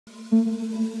A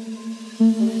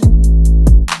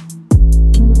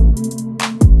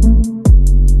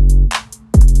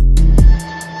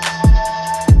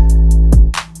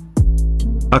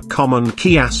common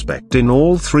key aspect in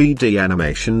all 3D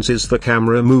animations is the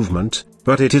camera movement,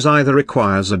 but it either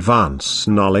requires advanced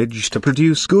knowledge to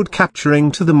produce good capturing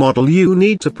to the model you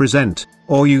need to present,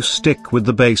 or you stick with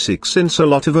the basics since a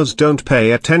lot of us don't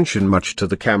pay attention much to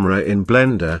the camera in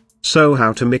Blender. So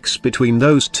how to mix between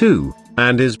those two,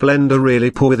 and is Blender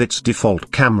really poor with its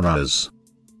default cameras?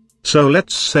 So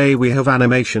let's say we have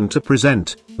animation to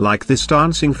present, like this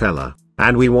dancing fella,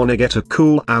 and we wanna get a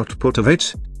cool output of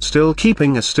it, still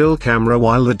keeping a still camera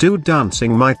while the dude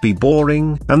dancing might be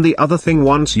boring. And the other thing,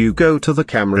 once you go to the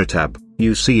camera tab,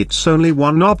 you see it's only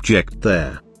one object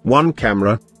there, one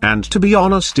camera, and to be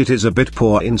honest it is a bit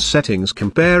poor in settings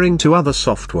comparing to other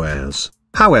softwares.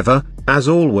 However, as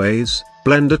always,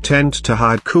 Blender tends to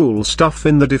hide cool stuff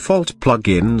in the default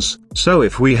plugins, so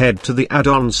if we head to the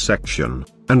add-ons section,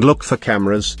 and look for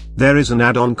cameras, there is an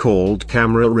add-on called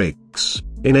Camera Rigs.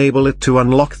 Enable it to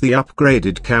unlock the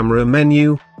upgraded camera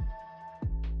menu.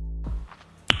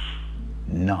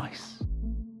 Nice.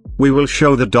 We will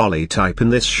show the dolly type in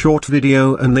this short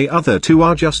video, and the other two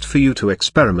are just for you to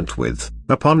experiment with.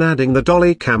 Upon adding the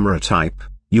dolly camera type,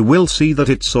 you will see that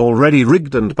it's already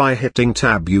rigged, and by hitting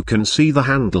tab you can see the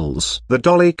handles. The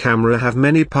dolly camera have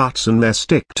many parts and they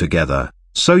stick together,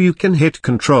 so you can hit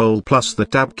Ctrl plus the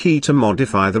tab key to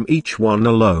modify them each one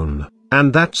alone.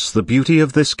 And that's the beauty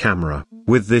of this camera.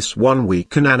 With this one we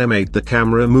can animate the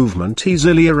camera movement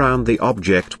easily around the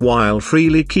object while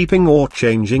freely keeping or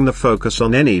changing the focus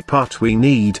on any part we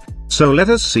need. So let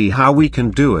us see how we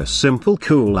can do a simple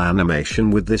cool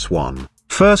animation with this one.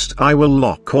 First I will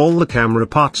lock all the camera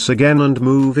parts again and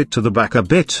move it to the back a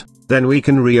bit, then we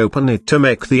can reopen it to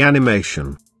make the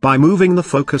animation. By moving the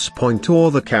focus point or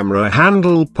the camera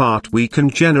handle part we can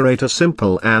generate a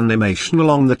simple animation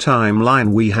along the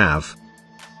timeline we have.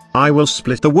 I will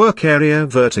split the work area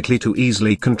vertically to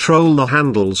easily control the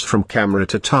handles from camera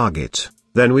to target.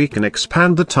 Then we can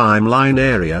expand the timeline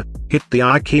area, hit the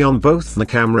I key on both the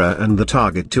camera and the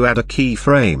target to add a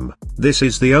keyframe. This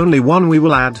is the only one we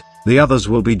will add, the others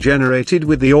will be generated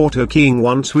with the auto keying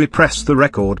once we press the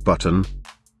record button.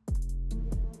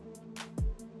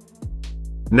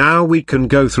 Now we can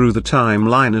go through the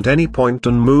timeline at any point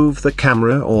and move the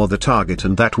camera or the target,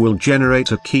 and that will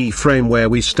generate a keyframe where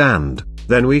we stand.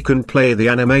 Then we can play the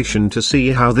animation to see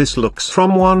how this looks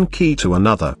from one key to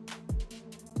another.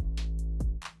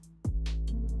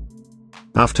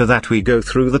 After that we go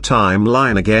through the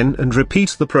timeline again and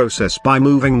repeat the process by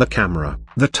moving the camera,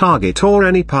 the target or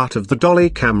any part of the dolly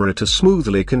camera to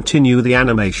smoothly continue the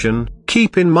animation.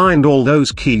 Keep in mind all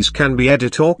those keys can be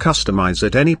edited or customized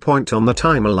at any point on the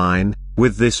timeline.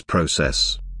 With this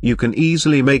process, you can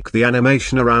easily make the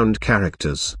animation around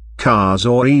characters, cars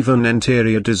or even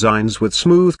interior designs with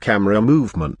smooth camera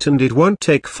movement, and it won't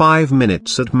take 5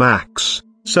 minutes at max.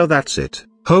 So that's it.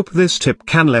 Hope this tip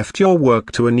can lift your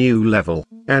work to a new level,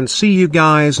 and see you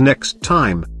guys next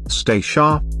time. Stay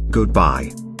sharp,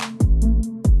 goodbye.